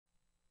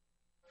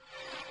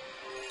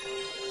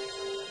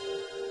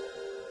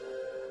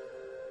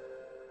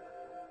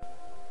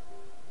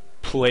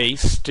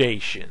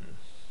PlayStation.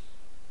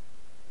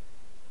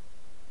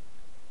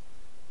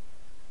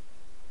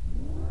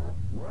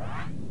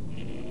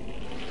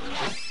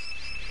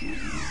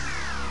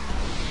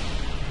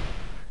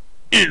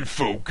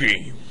 Info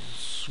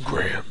games,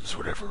 grams,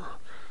 whatever.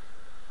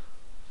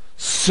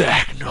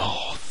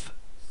 Sacknoth.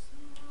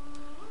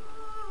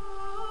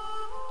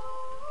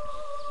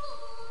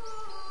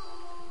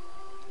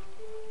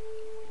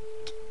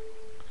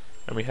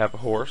 And we have a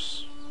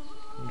horse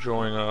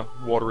enjoying a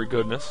watery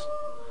goodness,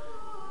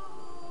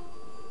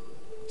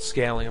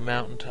 scaling a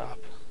mountaintop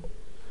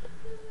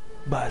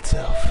by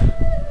itself.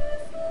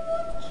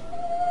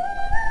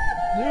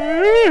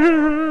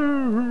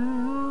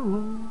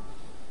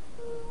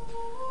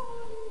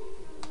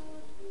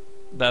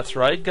 That's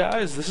right,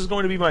 guys. This is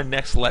going to be my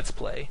next Let's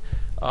Play.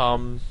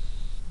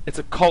 It's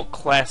a cult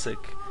classic,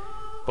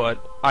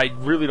 but I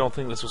really don't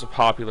think this was a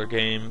popular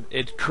game.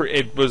 It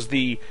was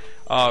the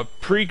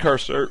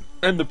precursor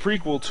and the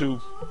prequel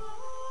to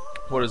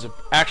what is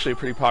actually a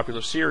pretty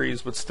popular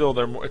series, but still,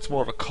 it's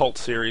more of a cult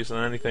series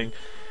than anything.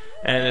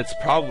 And it's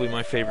probably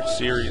my favorite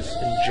series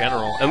in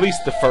general. At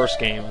least the first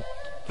game.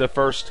 The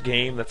first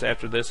game that's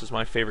after this is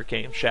my favorite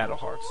game, Shadow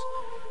Hearts.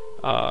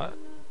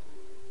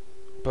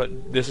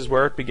 But this is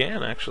where it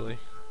began, actually.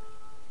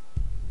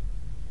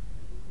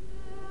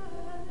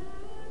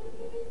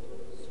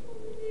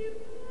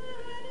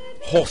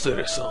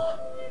 WaterExodus.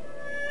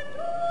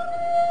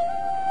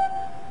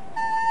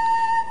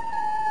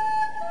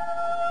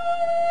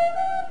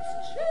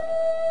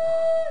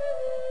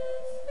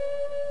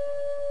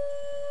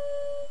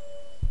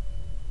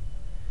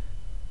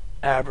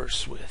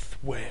 Aberystwyth,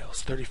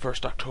 Wales,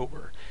 31st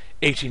October,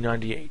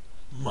 1898,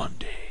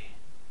 Monday.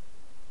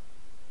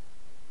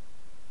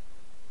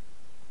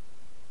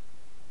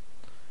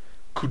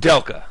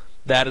 Koudelka.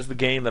 That is the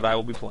game that I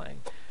will be playing.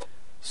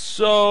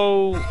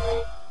 So,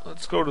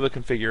 let's go to the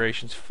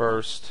configurations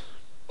first.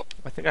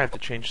 I think I have to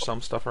change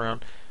some stuff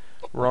around.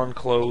 Run,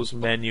 close,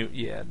 menu.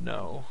 Yeah,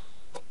 no.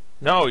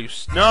 No,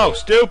 no,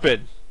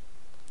 stupid!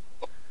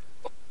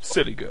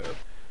 Silly girl.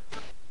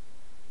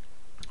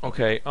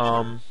 Okay,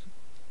 there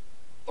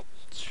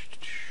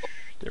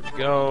we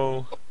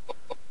go.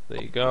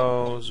 There you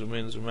go. Zoom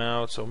in, zoom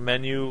out. So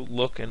menu,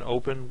 look and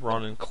open,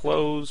 run and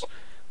close.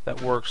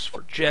 That works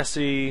for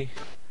Jesse.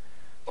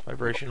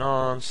 Vibration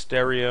on,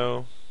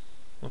 stereo.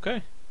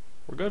 Okay,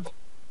 we're good.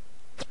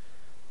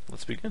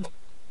 Let's begin.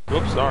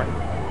 Oops, sorry.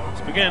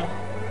 Let's begin.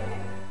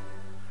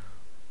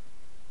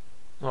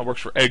 Oh, it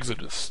works for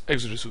Exodus.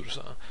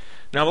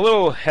 Now, I'm a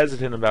little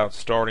hesitant about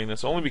starting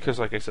this, only because,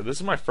 like I said, this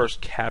is my first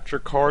capture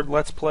card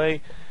Let's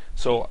Play.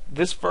 So,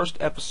 this first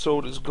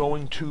episode is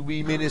going to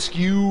be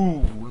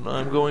minuscule.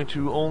 I'm going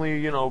to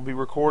only, be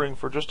recording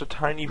for just a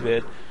tiny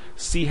bit,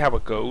 see how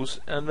it goes,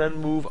 and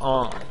then move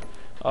on.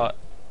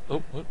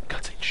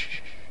 Cutscene.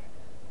 Shh.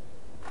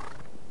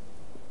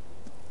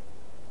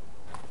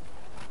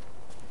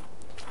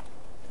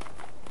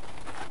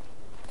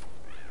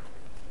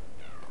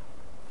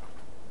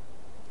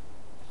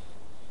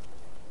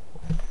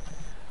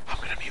 I'm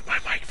gonna mute my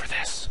mic for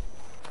this.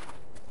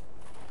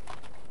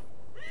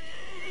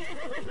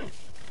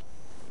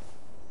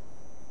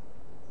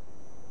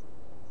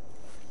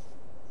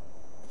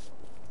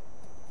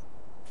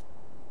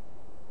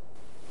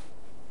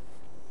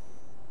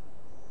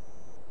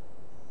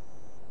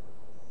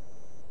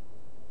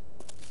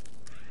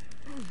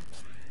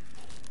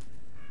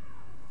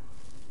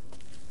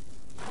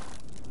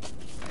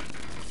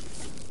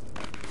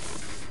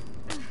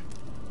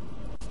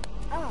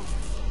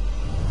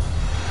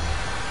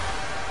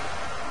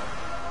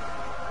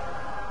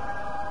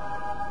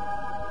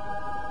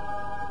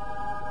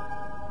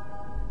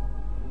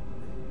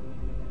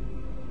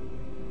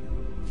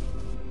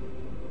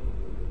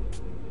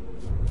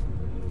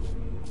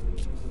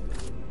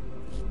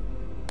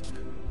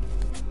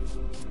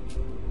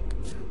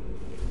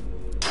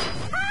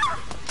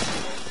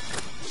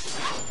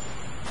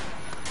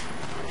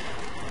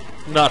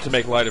 Not to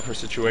make light of her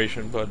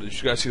situation, but did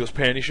you guys see those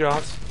panty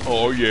shots?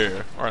 Oh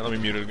yeah. Alright, let me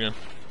mute it again.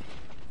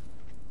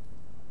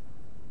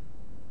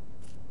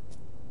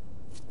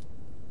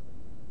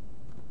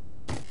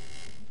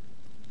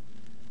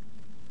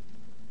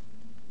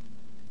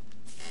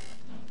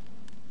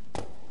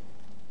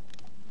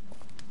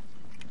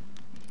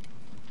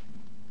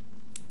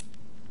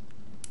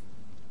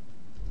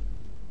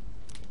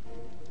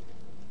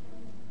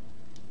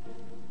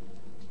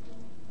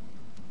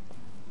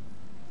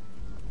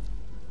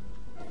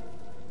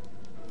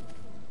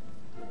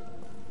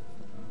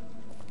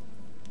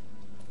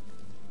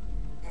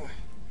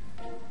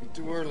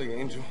 Too early,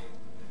 Angel.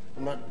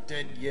 I'm not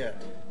dead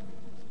yet.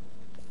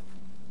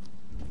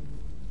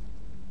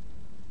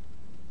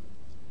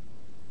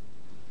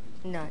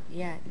 Not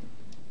yet,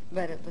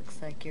 but it looks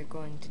like you're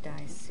going to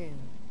die soon.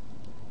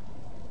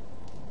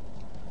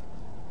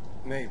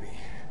 Maybe.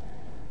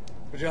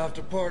 But you'll have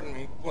to pardon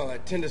me while I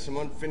tend to some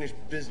unfinished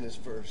business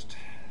first.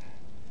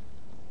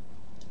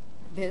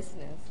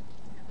 Business?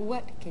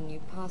 What can you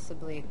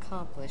possibly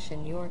accomplish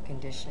in your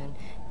condition?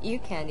 You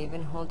can't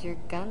even hold your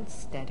gun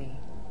steady.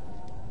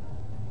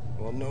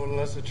 Well, no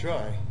unless I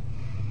try.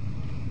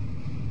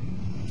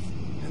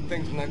 That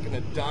thing's not gonna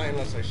die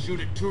unless I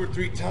shoot it 2 or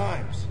 3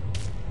 times.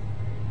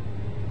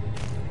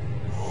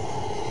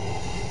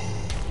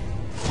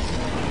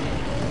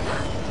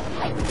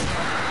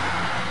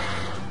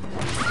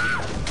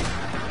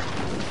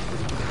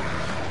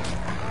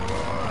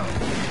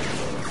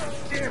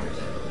 Damn it!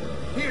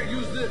 Here,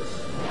 use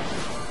this.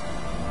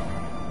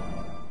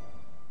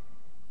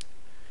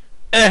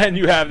 And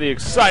you have the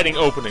exciting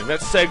opening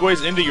that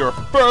segues into your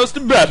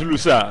first battle,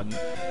 Lusan.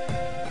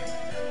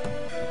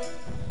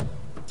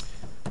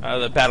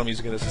 The battle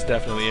music in this is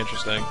definitely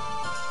interesting.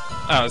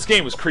 This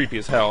game was creepy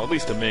as hell, at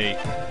least to me.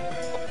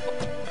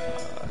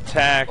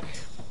 Attack.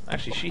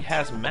 Actually, she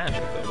has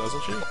magic, though,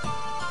 doesn't she?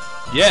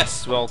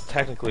 Yes! Well,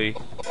 technically,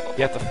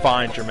 you have to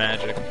find your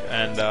magic,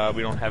 and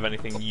we don't have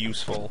anything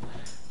useful.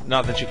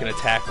 Not that you can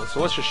attack with, so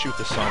let's just shoot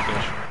this son of a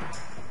bitch.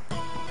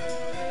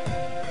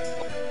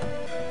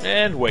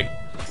 And wait.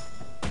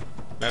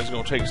 Now he's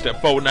gonna take a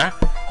step forward now.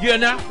 Yeah,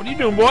 now? What are you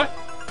doing, boy?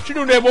 What you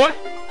doing there, boy?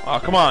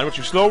 Oh, come on. What,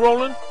 you slow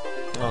rolling?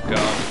 Oh,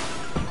 God.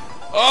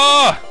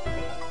 Oh!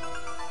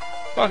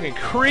 Fucking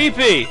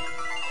creepy!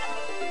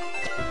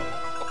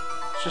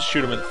 Let's just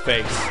shoot him in the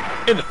face.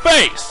 In the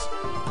face!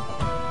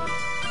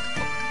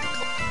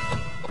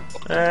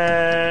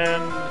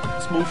 And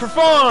let's move for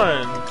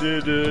fun!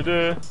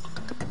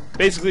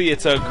 Basically,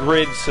 it's a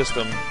grid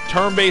system.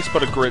 Turn-based,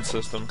 but a grid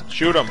system.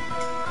 Shoot him.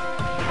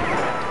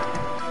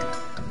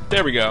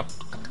 There we go.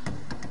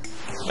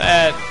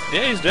 Yeah,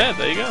 he's dead.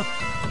 There you go.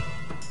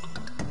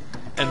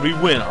 And we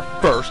win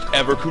our first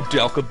ever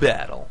Koudelka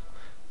battle.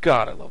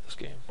 God, I love this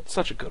game. It's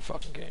such a good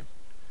fucking game.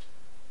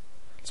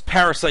 It's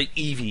Parasite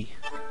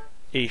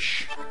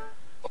Eevee-ish.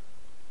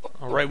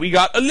 Alright, we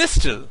got a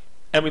Listel.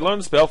 And we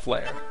learned the spell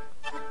Flare.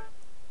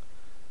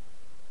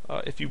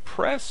 If you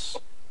press...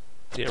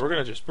 Yeah, we're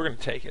gonna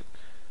take it.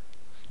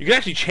 You can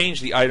actually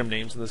change the item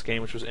names in this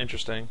game, which was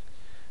interesting.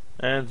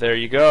 And there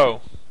you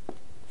go.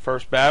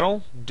 First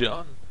battle,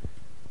 done.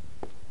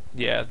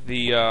 Yeah,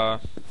 the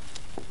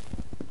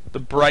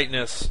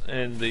brightness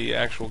in the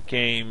actual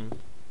game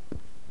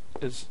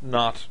is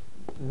not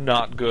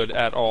good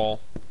at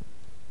all.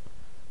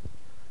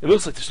 It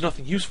looks like there's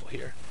nothing useful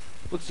here.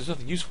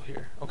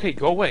 Okay,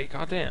 go away.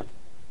 Goddamn.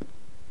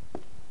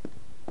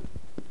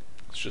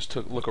 Let's just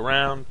look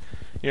around.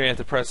 You have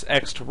to press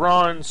X to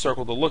run,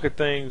 circle to look at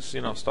things,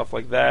 stuff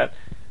like that.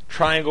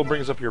 Triangle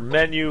brings up your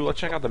menu. Let's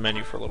check out the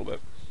menu for a little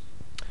bit.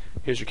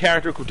 Here's your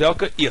character,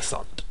 Koudelka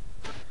Iasant.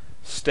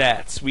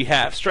 Stats. We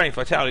have Strength,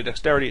 Vitality,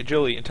 Dexterity,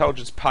 Agility,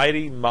 Intelligence,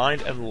 Piety,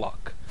 Mind, and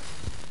Luck.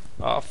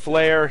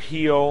 Flare,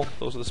 Heal,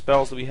 those are the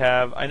spells that we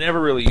have. I never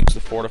really use the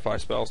Fortify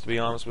spells, to be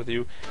honest with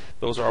you.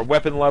 Those are our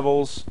weapon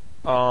levels.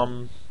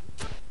 Stats.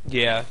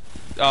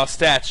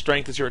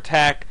 Strength is your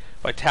attack.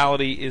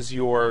 Vitality is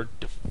your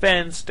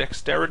defense.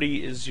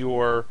 Dexterity is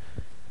your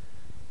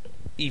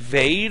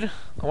evade.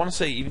 I want to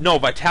say... No,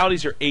 Vitality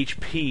is your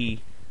HP.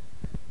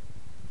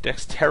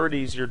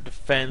 Dexterity is your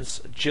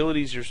defense.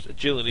 Agility is your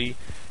agility.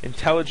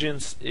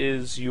 Intelligence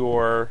is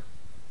your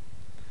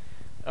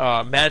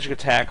magic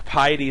attack.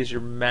 Piety is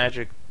your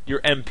magic, your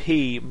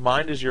MP.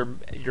 Mind is your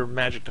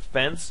magic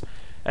defense,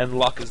 and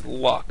luck is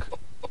luck.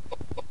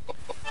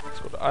 Let's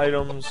go to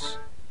items,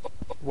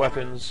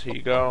 weapons. Here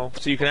you go.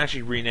 So you can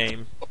actually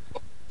rename,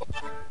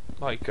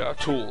 like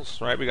tools,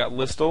 right? We got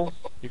Listel.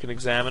 You can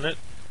examine it,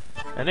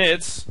 and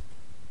it's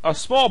a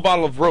small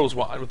bottle of rose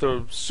wine with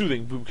a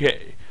soothing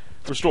bouquet.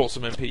 Restore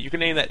some MP. You can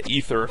name that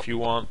Ether if you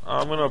want.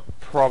 I'm gonna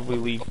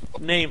probably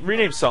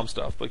rename some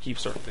stuff, but keep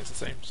certain things the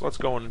same. So let's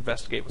go and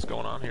investigate what's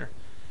going on here.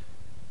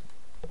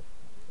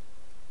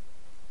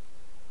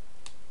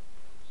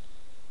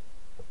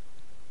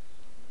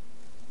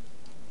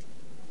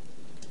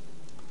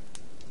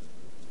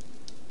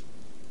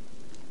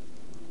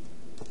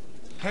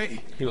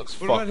 Hey, he looks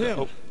what fucked about him?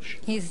 up.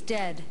 He's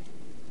dead.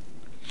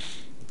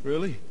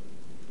 Really?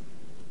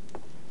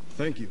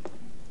 Thank you.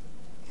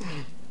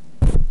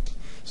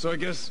 So I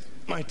guess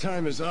my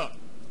time is up.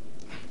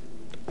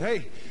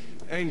 Hey,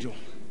 Angel.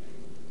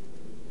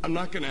 I'm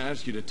not gonna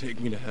ask you to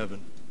take me to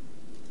heaven.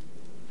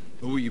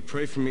 But will you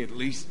pray for me at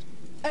least?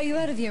 Are you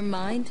out of your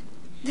mind?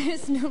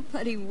 There's no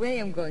bloody way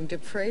I'm going to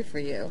pray for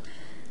you.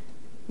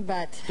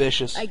 But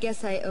Vicious. I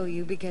guess I owe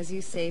you because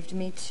you saved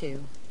me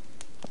too.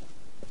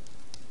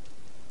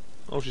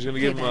 Oh, she's gonna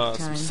give him Payback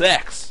some time.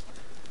 sex.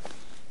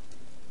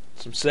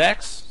 Some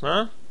sex?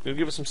 Huh? Gonna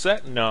give us some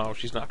sex? No,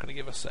 she's not gonna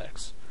give us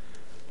sex.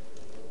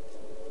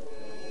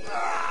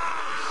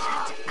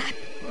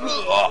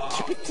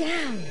 Keep it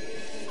down.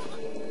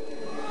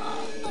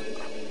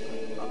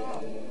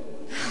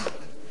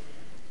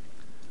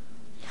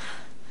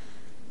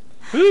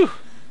 Whew.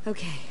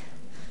 Okay,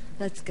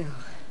 let's go.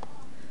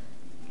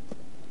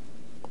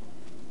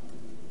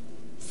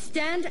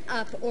 Stand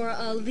up or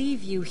I'll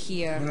leave you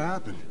here. What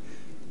happened?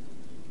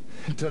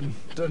 It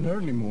doesn't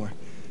hurt anymore.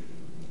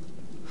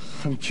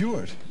 I'm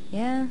cured.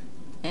 Yeah,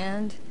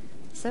 and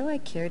so I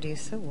cured you,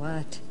 so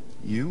what?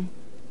 You?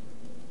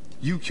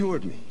 You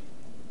cured me.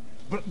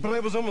 But I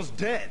was almost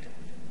dead.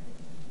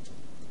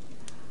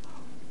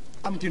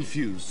 I'm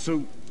confused.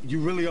 So, you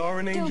really are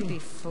an angel? Don't be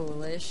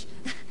foolish.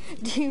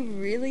 Do you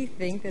really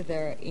think that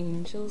there are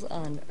angels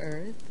on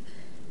Earth?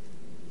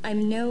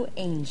 I'm no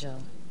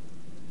angel.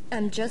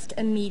 I'm just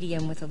a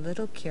medium with a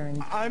little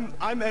curing.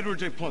 I'm Edward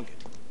J. Plunkett.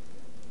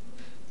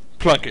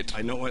 Plunkett.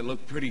 I know I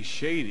look pretty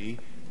shady,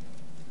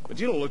 but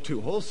you don't look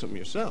too wholesome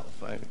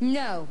yourself.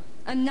 No,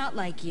 I'm not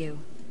like you.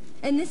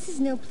 And this is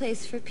no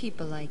place for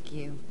people like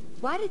you.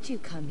 Why did you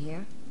come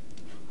here?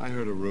 I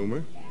heard a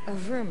rumor. A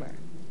rumor?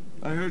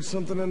 I heard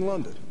something in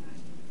London.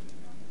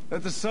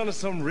 That the son of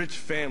some rich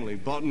family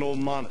bought an old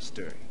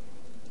monastery.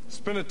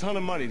 Spent a ton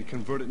of money to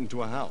convert it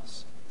into a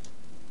house.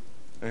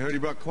 I heard he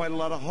brought quite a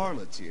lot of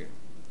harlots here.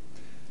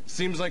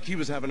 Seems like he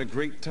was having a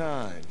great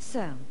time.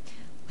 So,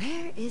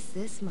 where is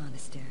this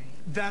monastery?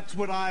 That's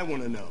what I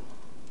want to know.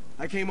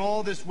 I came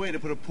all this way to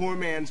put a poor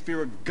man's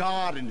fear of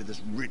God into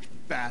this rich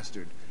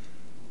bastard.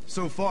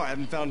 So far, I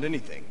haven't found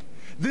anything.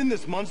 Then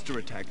this monster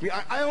attacked me.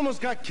 I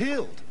almost got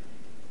killed.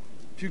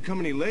 If you'd come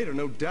any later,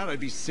 no doubt I'd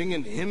be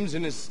singing hymns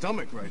in his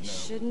stomach right now. You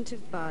shouldn't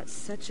have bought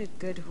such a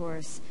good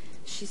horse.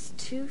 She's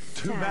too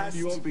fast. Too bad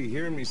you won't be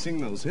hearing me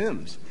sing those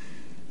hymns.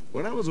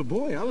 When I was a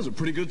boy, I was a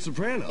pretty good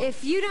soprano.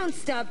 If you don't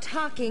stop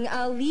talking,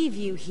 I'll leave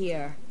you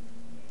here.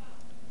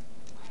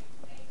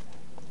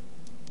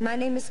 My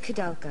name is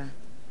Koudelka,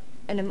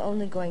 and I'm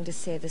only going to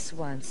say this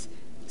once,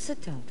 so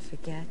don't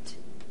forget.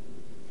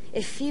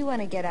 If you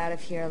want to get out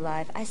of here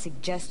alive, I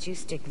suggest you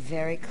stick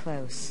very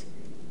close.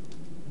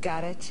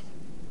 Got it?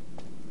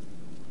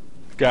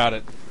 Got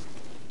it.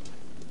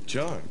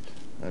 Charmed,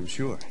 I'm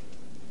sure.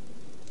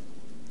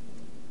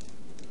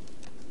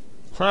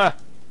 Huh.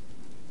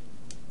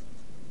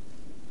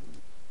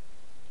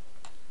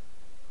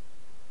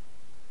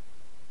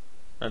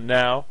 And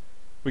now,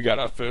 we got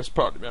our first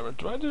party member.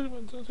 Did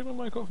I take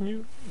my mic off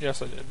mute?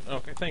 Yes, I did.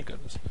 Okay, thank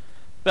goodness.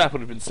 That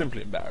would have been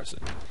simply embarrassing.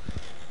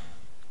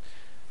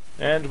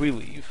 And we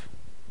leave.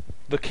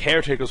 The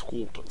caretaker's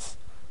quarters.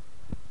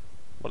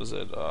 What is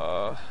it?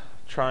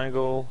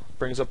 Triangle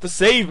brings up the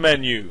save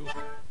menu.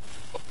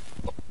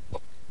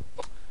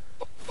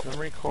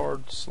 Memory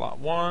card, slot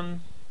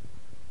 1.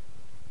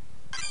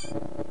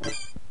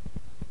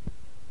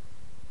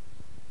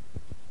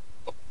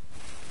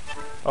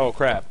 Oh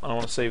crap, I don't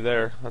want to save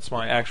there. That's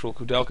my actual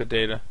Koudelka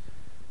data.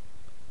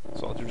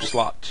 So I'll do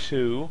slot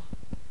 2.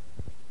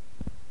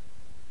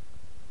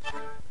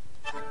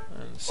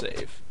 And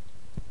save.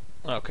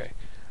 Okay.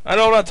 I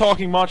know I'm not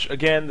talking much.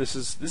 Again, this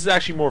is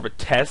actually more of a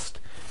test.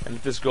 And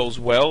if this goes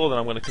well, then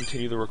I'm going to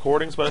continue the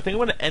recordings. But I think I'm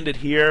going to end it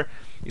here.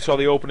 You saw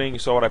the opening. You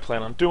saw what I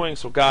plan on doing.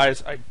 So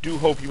guys, I do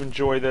hope you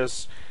enjoy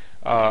this.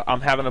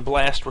 I'm having a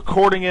blast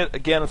recording it.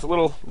 Again, it's a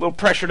little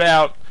pressured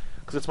out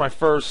because it's my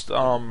first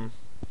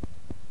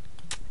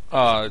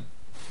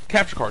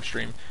capture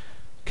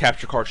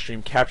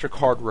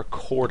card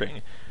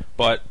recording.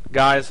 But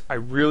guys, I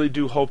really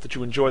do hope that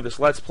you enjoy this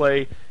Let's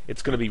Play.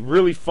 It's going to be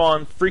really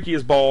fun, freaky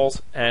as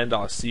balls, and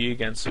I'll see you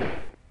again soon.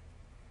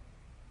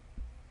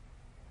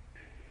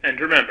 And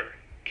remember,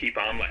 keep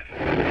on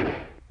laughing.